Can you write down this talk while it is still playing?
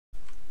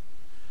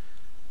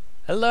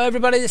Hello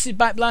everybody, this is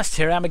Backblast.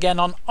 Here I am again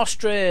on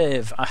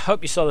Ostriv. I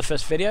hope you saw the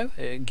first video.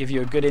 It'll give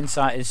you a good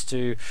insight as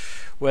to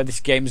where this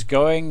game's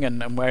going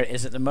and where it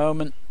is at the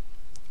moment.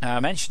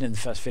 I mentioned in the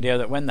first video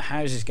that when the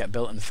houses get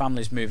built and the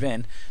families move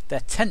in,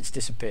 their tents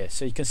disappear.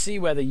 So you can see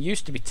where there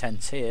used to be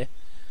tents here,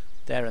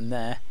 there and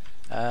there,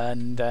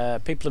 and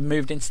people have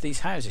moved into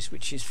these houses,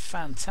 which is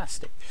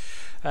fantastic.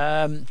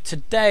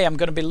 Today I'm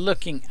going to be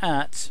looking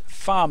at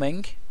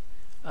farming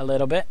a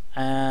little bit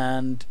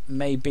and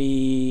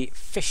maybe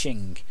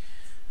fishing.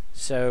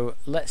 So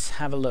let's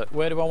have a look.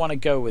 Where do I want to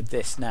go with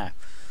this now?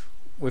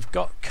 We've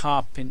got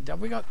have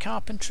we got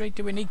carpentry?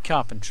 Do we need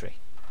carpentry?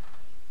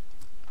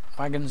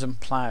 Wagons and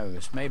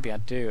plows. Maybe I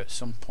do at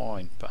some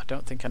point, but I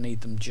don't think I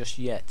need them just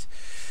yet.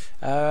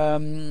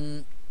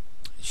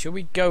 Should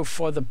we go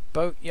for the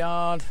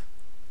boatyard?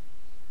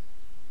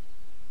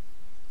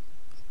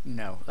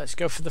 No, let's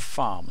go for the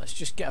farm. Let's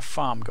just get a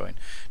farm going.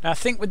 Now I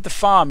think with the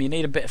farm you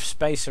need a bit of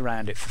space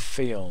around it for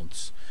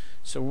fields.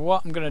 So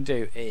what I'm going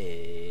to do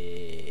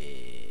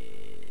is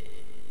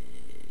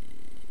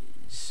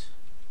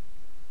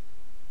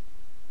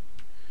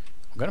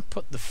I'm going to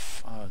put the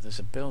oh, there's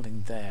a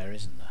building there,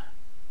 isn't there?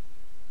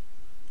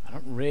 I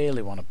don't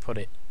really want to put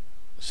it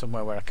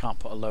somewhere where I can't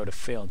put a load of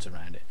fields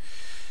around it.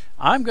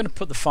 I'm going to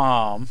put the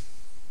farm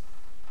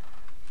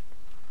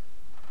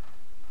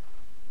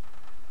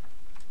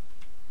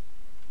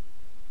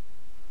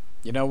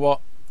you know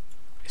what?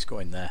 It's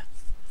going there.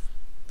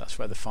 That's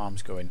where the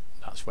farm's going.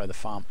 That's where the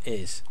farm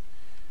is.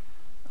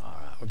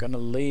 Alright, we're going to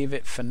leave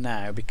it for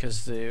now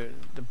because the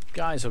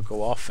guys will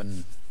go off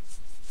and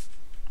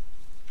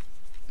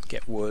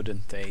get wood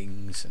and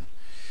things, and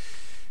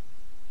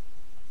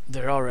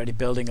they're already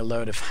building a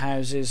load of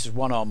houses. There's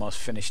one almost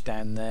finished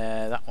down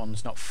there. That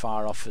one's not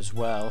far off as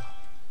well.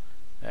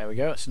 There we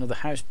go. It's another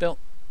house built.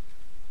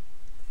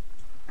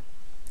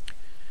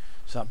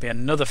 So that'll be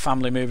another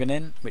family moving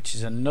in, which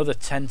is another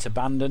tent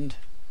abandoned.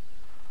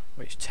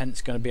 Which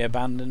tent's going to be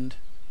abandoned?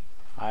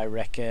 I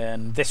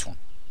reckon this one.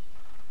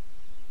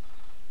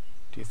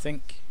 Do you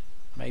think?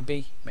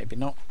 Maybe, maybe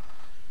not.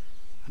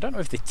 I don't know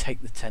if they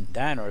take the tent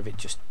down or if it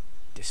just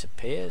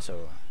disappears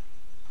or...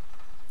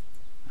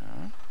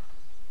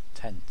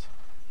 tent.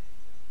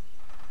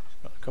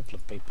 It's got a couple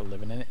of people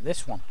living in it.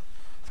 This one.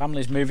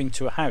 Family's moving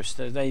to a house.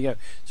 There you go.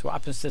 So what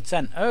happens to the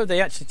tent? Oh, they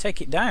actually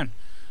take it down.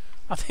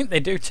 I think they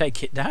do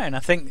take it down. I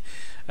think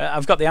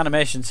I've got the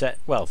animation set,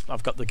 well,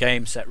 I've got the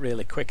game set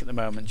really quick at the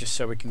moment just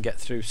so we can get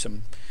through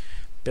some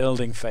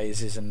building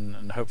phases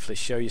and hopefully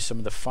show you some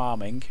of the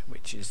farming,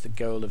 which is the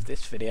goal of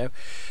this video.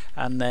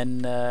 And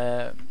then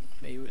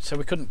so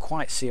we couldn't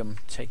quite see them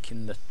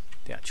taking the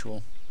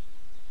actual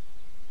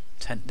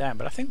tent down,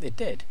 but I think they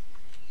did.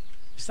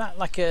 Is that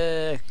like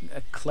a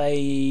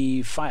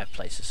clay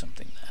fireplace or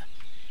something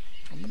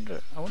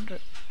there? I wonder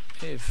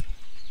if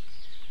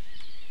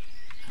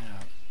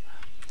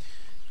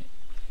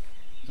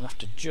you'll have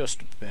to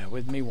just bear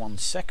with me 1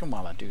 second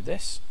while I do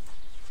this.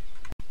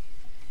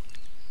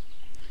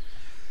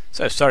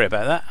 So sorry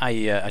about that.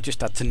 I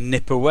just had to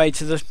nip away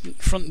to the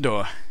front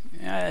door.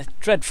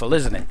 Dreadful,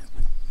 isn't it?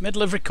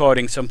 Middle of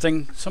recording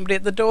something, somebody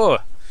at the door.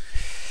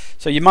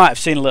 So you might have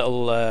seen a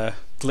little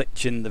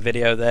glitch in the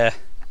video there,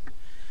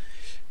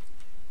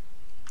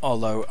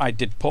 although I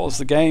did pause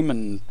the game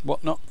and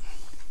whatnot.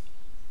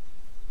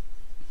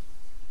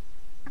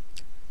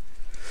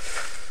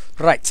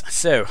 Right,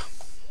 so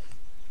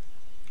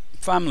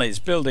families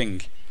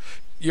building.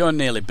 You're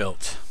nearly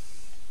built.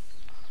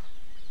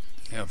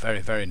 You're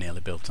very, very nearly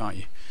built, aren't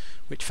you?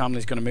 Which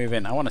family's going to move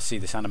in? I want to see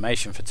this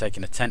animation for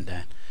taking a tent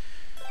down.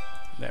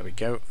 There we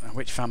go.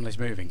 Which family's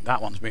moving?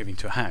 That one's moving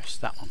to a house.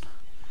 That one.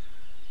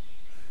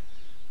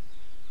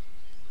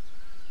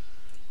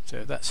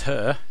 So that's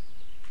her.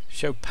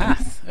 Show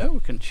path. Oh, we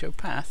can show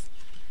path.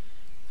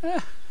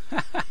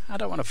 I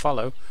don't want to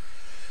follow.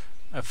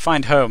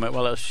 Find home.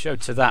 Well, it'll show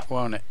to that,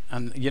 won't it?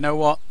 And you know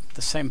what?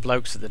 The same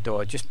blokes at the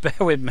door. Just bear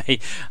with me.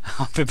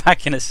 I'll be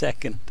back in a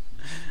second.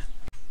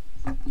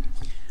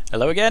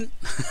 Hello again.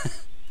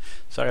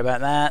 Sorry about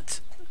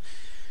that.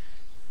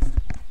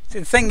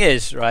 The thing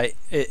is, right?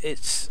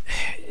 It's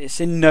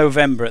in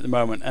November at the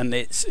moment, and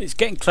it's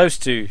getting close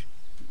to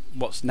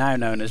what's now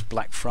known as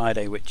Black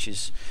Friday, which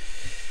is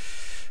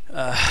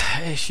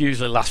it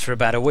usually lasts for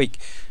about a week.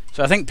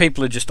 So I think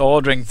people are just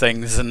ordering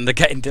things and they're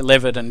getting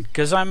delivered, and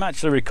because I'm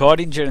actually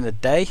recording during the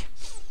day,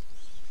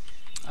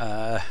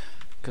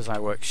 because I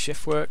work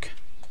shift work,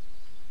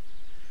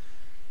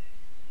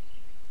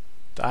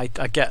 I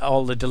get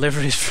all the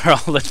deliveries for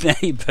all the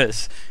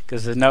neighbours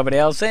because there's nobody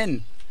else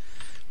in.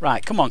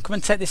 Right, come on, come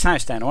and take this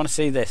house down. I want to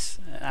see this.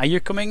 Are you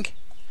coming?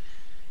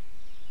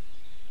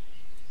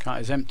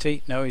 Cart is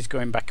empty. No, he's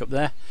going back up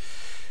there.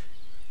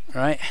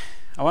 Right,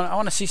 I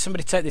want to see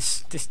somebody take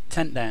this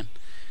tent down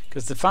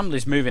because the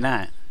family's moving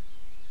out.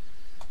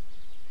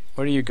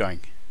 Where are you going?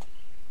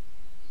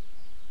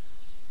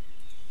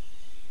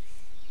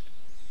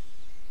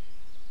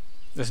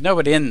 There's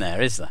nobody in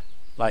there, is there?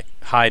 Like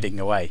hiding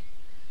away.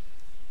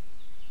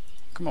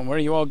 Come on, where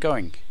are you all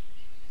going?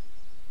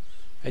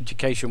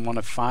 Education 1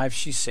 of 5.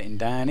 She's sitting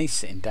down. He's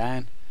sitting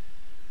down.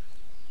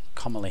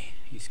 Comely,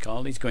 he's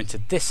called. He's going to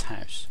this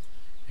house.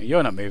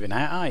 You're not moving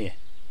out, are you?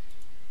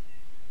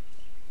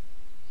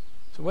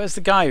 So where's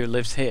the guy who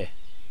lives here?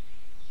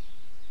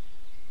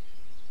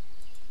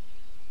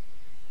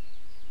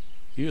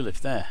 You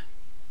live there.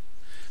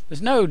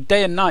 There's no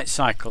day and night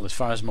cycle as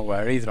far as I'm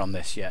aware either on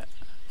this yet.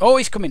 Oh,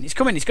 he's coming, he's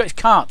coming, he's got his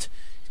cart.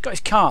 He's got his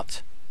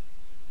cart.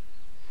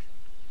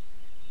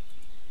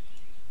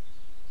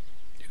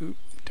 Ooh,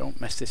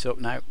 don't mess this up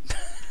now.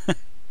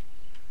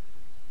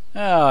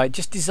 Oh, it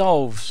just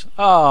dissolves.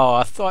 Oh,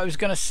 I thought I was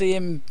going to see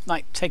him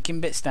like taking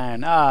bits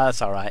down. Ah,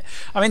 that's alright.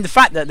 I mean, the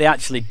fact that they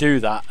actually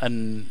do that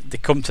and they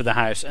come to the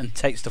house and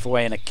take stuff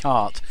away in a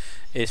cart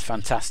is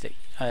fantastic.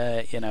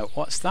 You know,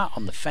 what's that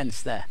on the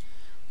fence there?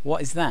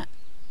 What is that?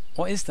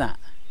 What is that?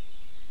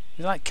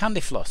 Is it like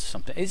candy floss or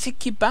something? It's a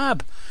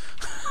kebab.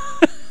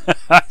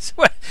 I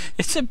swear,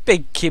 it's a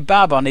big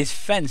kebab on his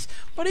fence.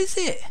 What is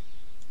it?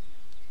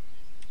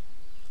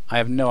 I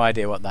have no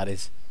idea what that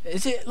is.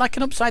 Is it like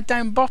an upside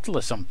down bottle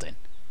or something?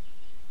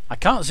 I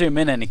can't zoom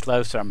in any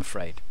closer, I'm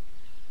afraid.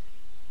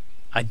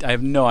 I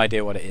have no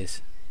idea what it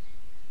is.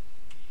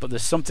 But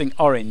there's something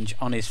orange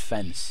on his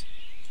fence.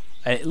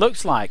 And it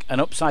looks like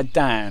an upside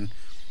down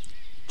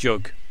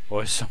jug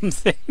or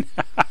something.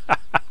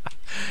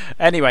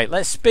 Anyway,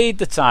 let's speed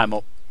the time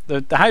up.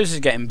 The house is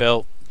getting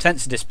built.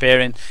 Tents are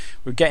disappearing.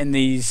 We're getting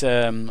these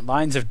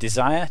lines of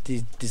desire.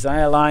 These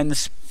desire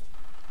lines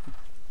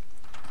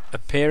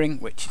appearing,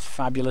 which is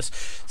fabulous.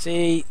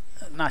 See,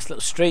 a nice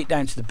little street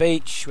down to the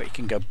beach where you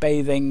can go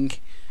bathing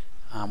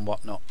and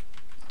whatnot.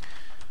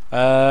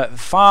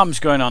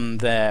 Farms going on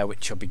there,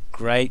 which will be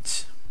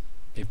great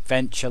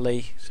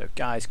eventually. So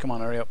guys, come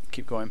on, hurry up,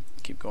 keep going,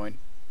 keep going,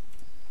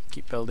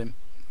 keep building,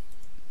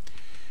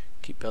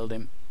 keep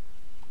building.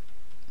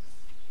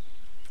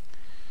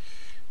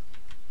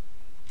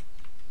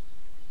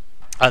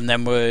 And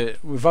then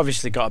we've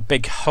obviously got a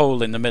big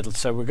hole in the middle,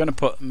 so we're going to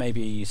put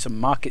maybe some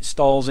market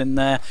stalls in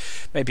there,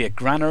 maybe a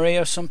granary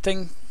or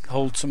something,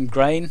 hold some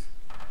grain.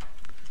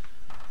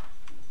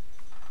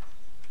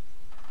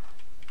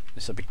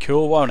 This will be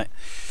cool, won't it?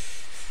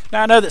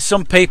 Now I know that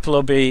some people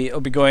will be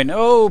going,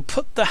 oh,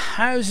 put the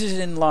houses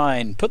in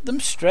line, put them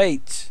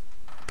straight,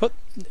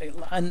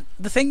 and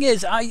the thing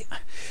is, I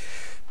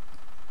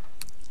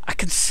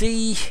can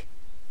see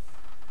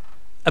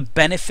a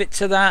benefit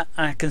to that.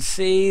 I can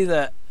see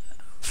that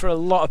for a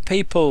lot of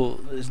people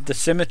the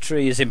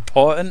symmetry is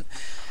important,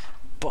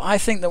 but I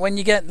think that when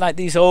you get like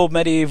these old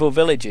medieval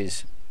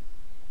villages,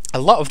 a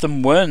lot of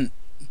them weren't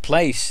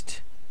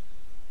placed,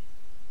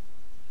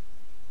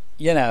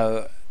 you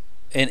know,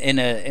 in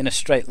a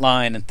straight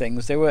line and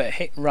things. They were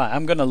hit right,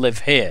 I'm going to live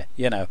here,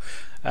 you know,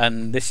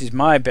 and this is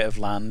my bit of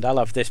land, I'll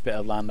have this bit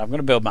of land, I'm going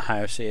to build my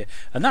house here,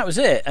 and that was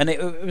it. And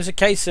it was a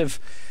case of,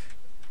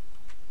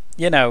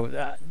 you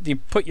know, you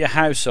put your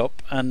house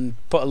up and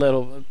put a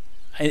little.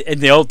 In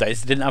the old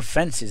days, they didn't have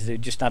fences, they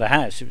just had a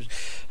house. It was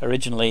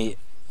originally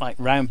like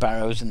round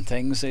barrows and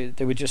things. They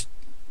were just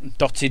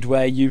dotted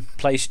where you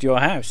placed your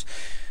house,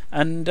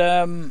 and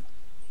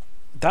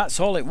that's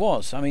all it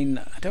was. I mean,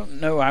 I don't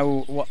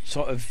know what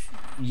sort of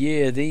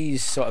year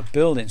these sort of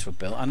buildings were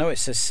built. I know it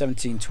says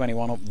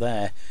 1721 up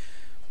there,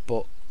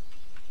 but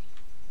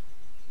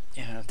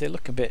you know, they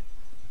look a bit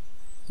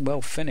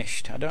well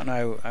finished. I don't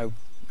know how.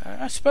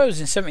 I suppose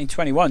in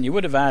 1721 you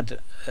would have had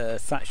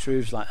thatched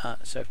roofs like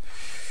that. So.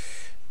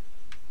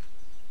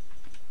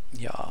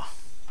 Yeah.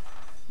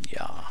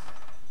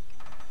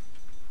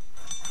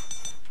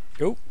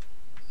 Oh,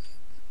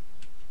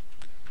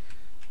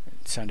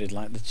 it sounded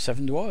like the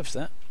Seven Dwarfs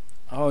there.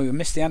 Oh, you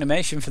missed the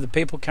animation for the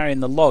people carrying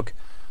the log.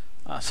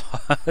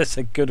 That's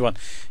a good one.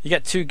 You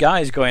get two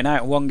guys going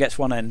out, and one gets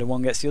one end and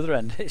one gets the other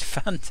end. It's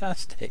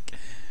fantastic.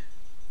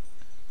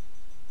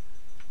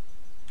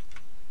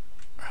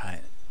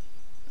 Right,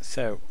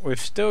 so we've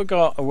still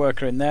got a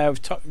worker in there.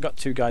 We've got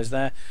two guys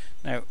there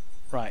now.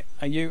 Right,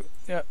 are you?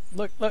 Yeah,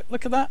 look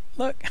at that!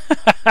 Look,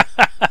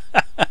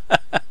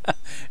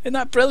 isn't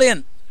that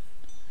brilliant?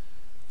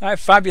 How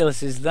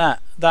fabulous is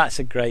that? That's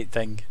a great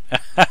thing.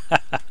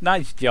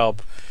 Nice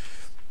job.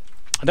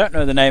 I don't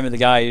know the name of the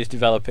guy who's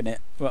developing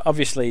it. Well,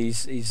 obviously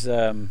he's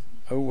oh,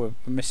 we're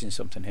missing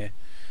something here.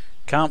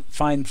 Can't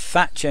find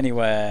thatch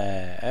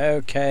anywhere.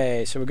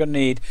 Okay, so we're going to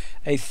need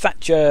a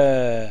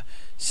thatcher.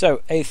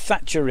 So a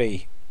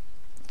thatchery.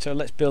 So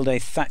let's build a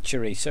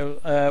thatchery. So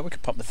we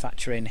could pop the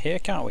thatcher in here,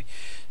 can't we?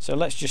 So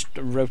let's just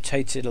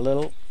rotate it a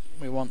little.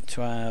 We want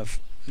to have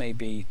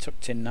maybe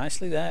tucked in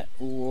nicely there.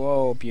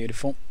 Whoa,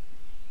 beautiful.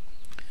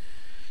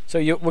 So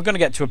we're going to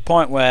get to a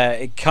point where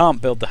it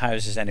can't build the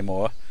houses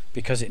anymore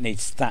because it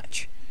needs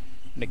thatch,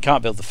 and it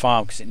can't build the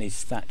farm because it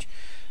needs thatch.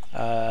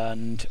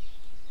 And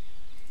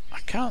I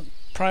can't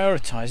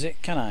prioritize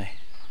it, can I?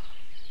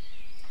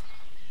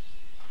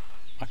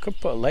 I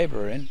could put a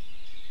labourer in.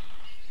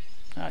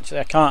 Actually,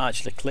 I can't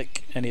actually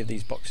click any of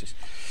these boxes,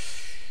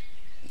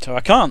 so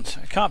I can't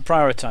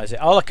prioritize it.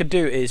 All I could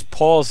do is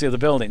pause the other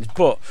buildings,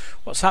 but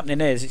what's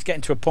happening is it's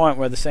getting to a point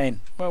where they're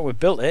saying, well, we've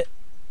built it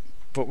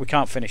but we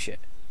can't finish it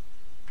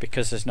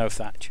because there's no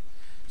thatch.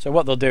 So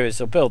what they'll do is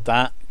they'll build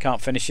that,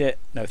 can't finish it,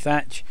 no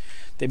thatch.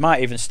 They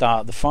might even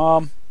start the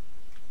farm.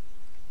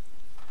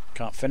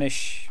 Can't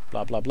finish,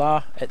 blah blah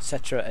blah,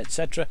 etc,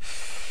 etc.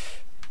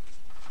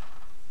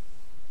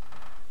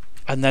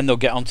 And then they'll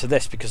get onto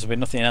this because there'll be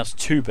nothing else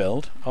to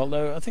build.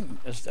 Although I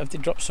think, have they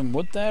dropped some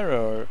wood there?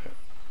 Or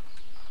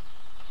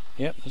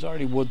yep, there's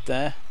already wood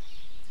there.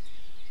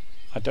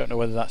 I don't know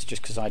whether that's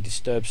just because I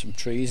disturbed some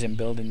trees in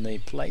building the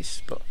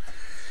place, but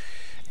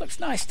it looks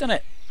nice, doesn't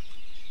it?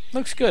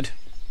 Looks good.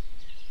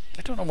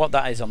 I don't know what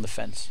that is on the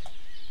fence.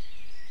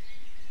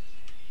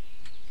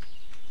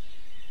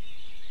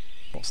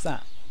 What's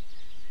that?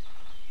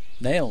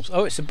 Nails.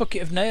 Oh, it's a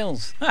bucket of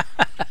nails. I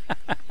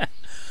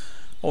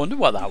wonder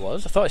what that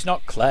was. I thought it's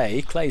not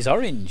clay. Clay's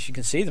orange. You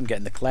can see them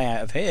getting the clay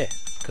out of here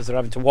because they're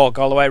having to walk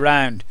all the way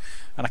around,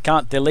 and I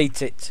can't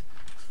delete it.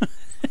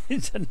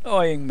 It's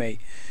annoying me.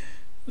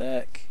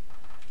 Look.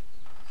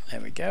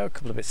 There we go. A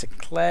couple of bits of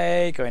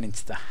clay going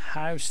into the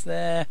house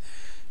there.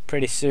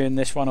 Pretty soon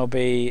this one will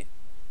be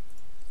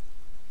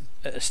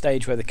at a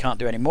stage where they can't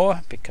do any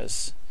more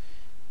because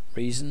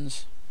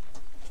reasons.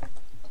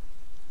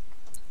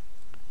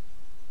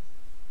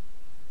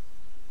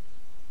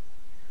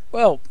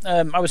 Well,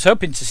 I was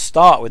hoping to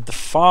start with the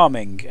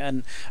farming,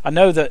 and I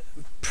know that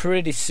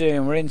pretty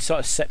soon we're in sort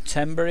of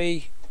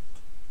September,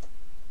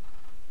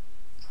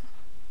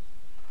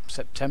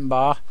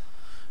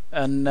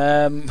 and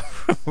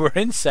we're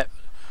in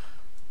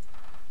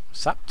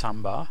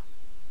September.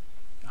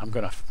 I'm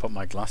gonna have to put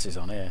my glasses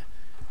on here.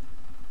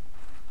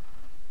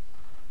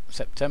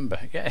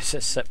 September, yeah, it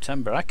says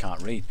September. I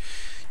can't read.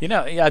 You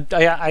know,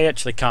 I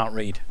actually can't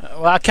read.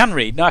 Well, I can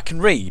read. No, I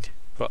can read.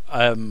 But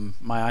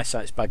my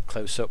eyesight's bad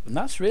close up, and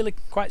that's really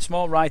quite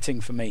small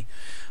writing for me.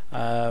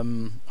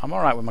 I'm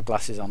alright with my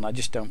glasses on, I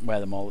just don't wear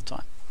them all the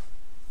time.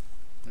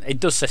 It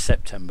does say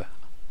September,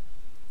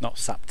 not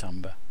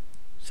September.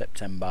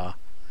 September.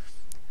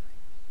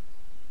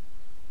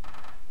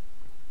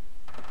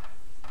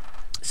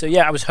 So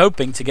yeah, I was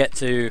hoping to get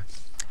to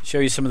show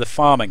you some of the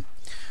farming.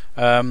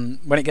 When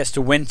it gets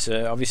to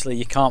winter, obviously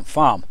you can't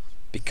farm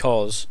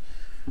because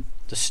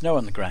there's snow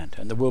on the ground,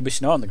 and there will be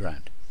snow on the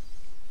ground.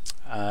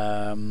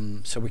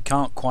 So we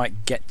can't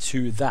quite get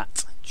to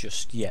that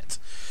just yet.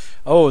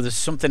 Oh, there's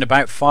something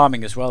about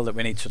farming as well that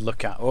we need to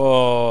look at.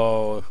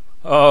 Oh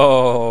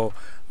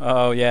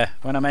yeah,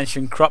 when I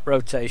mentioned crop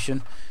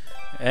rotation,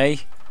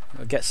 hey,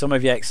 it'll get some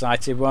of you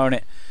excited, won't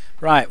it?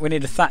 Right, we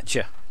need a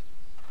thatcher.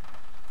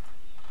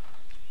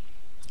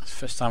 It's the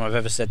first time I've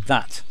ever said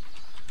that.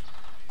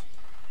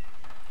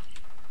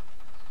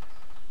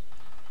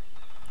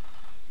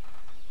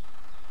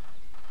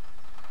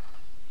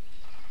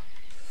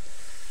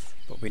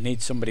 We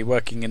need somebody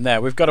working in there.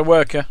 We've got a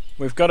worker.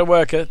 We've got a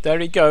worker. There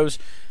he goes.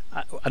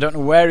 I don't know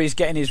where he's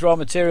getting his raw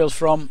materials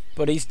from,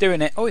 but he's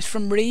doing it. Oh, it's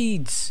from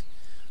reeds.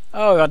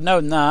 Oh, I'd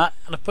known that.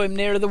 And I put him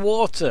nearer the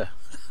water.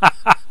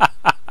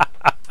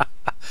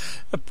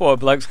 The poor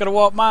bloke's got to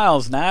walk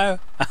miles now.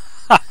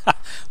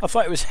 I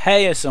thought it was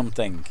hay or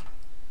something.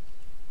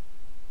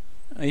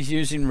 He's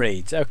using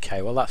reeds.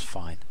 Okay, well that's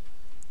fine.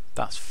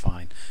 That's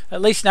fine.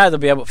 At least now they'll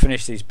be able to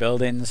finish these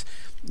buildings,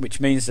 which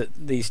means that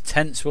these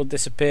tents will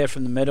disappear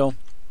from the middle.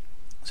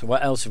 So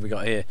what else have we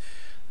got here?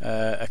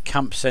 A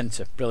camp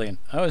centre. Brilliant.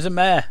 Oh, there's a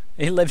mayor.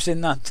 He lives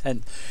in that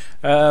tent.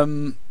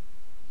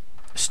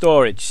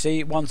 Storage.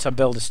 See, once I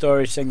build a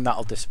storage thing,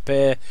 that'll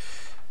disappear.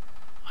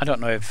 I don't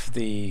know if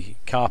the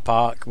car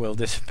park will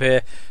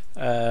disappear.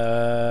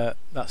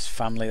 That's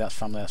family, that's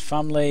family, that's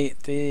family.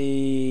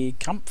 The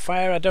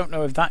campfire, I don't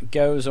know if that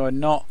goes or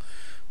not,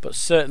 but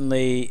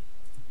certainly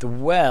the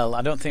well,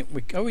 I don't think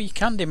we... Oh, you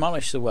can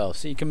demolish the well,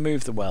 so you can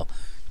move the well.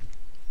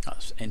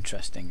 That's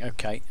interesting.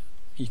 Okay,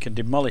 you can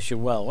demolish a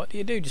well. What do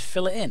you do? Just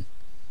fill it in?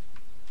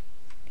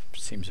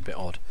 Seems a bit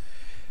odd.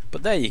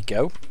 But there you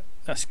go.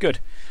 That's good.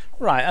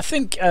 Right, I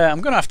think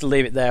I'm going to have to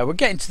leave it there. We're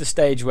getting to the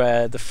stage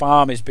where the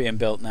farm is being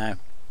built now.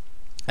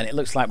 And it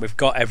looks like we've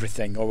got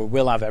everything, or we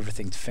will have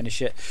everything to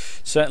finish it.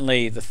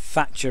 Certainly the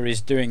thatcher is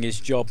doing his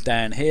job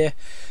down here.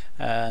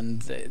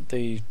 And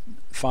the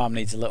farm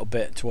needs a little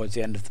bit towards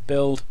the end of the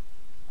build.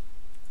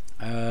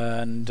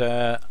 And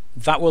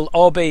that will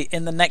all be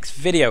in the next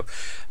video.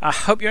 I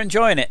hope you're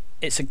enjoying it.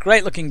 It's a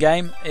great looking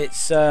game. It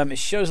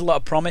shows a lot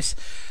of promise.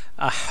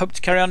 I hope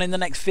to carry on in the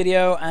next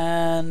video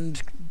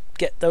and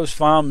get those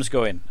farms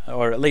going,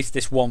 or at least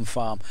this one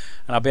farm,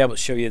 and I'll be able to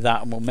show you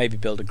that, and we'll maybe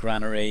build a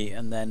granary,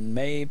 and then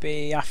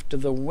maybe after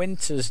the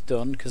winter's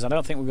done, because I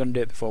don't think we're going to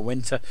do it before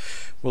winter,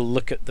 we'll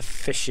look at the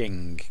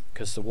fishing,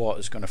 because the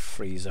water's going to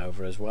freeze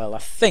over as well. I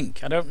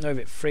think. I don't know if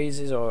it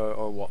freezes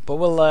or what, but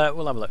we'll have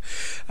a look.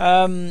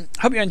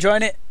 Hope you're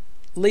enjoying it.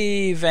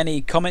 Leave any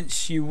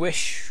comments you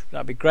wish.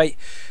 That'd be great.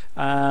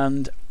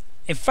 And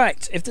in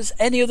fact, if there's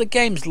any other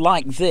games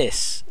like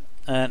this,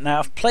 now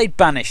I've played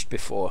Banished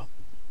before,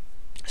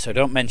 so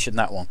don't mention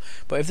that one,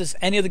 but if there's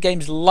any other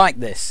games like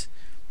this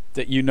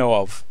that you know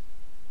of,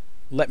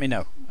 let me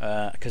know,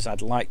 because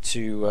I'd like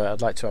to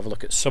have a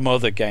look at some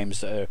other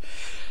games that are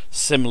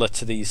similar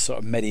to these sort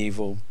of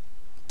medieval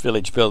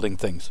village building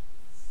things,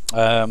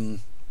 and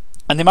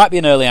they might be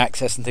in early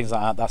access and things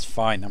like that. That's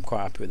fine. I'm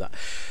quite happy with that.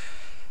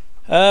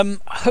 I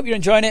hope you're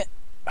enjoying it.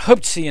 I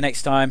hope to see you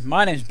next time.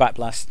 My name's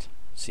Backblast.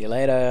 See you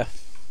later.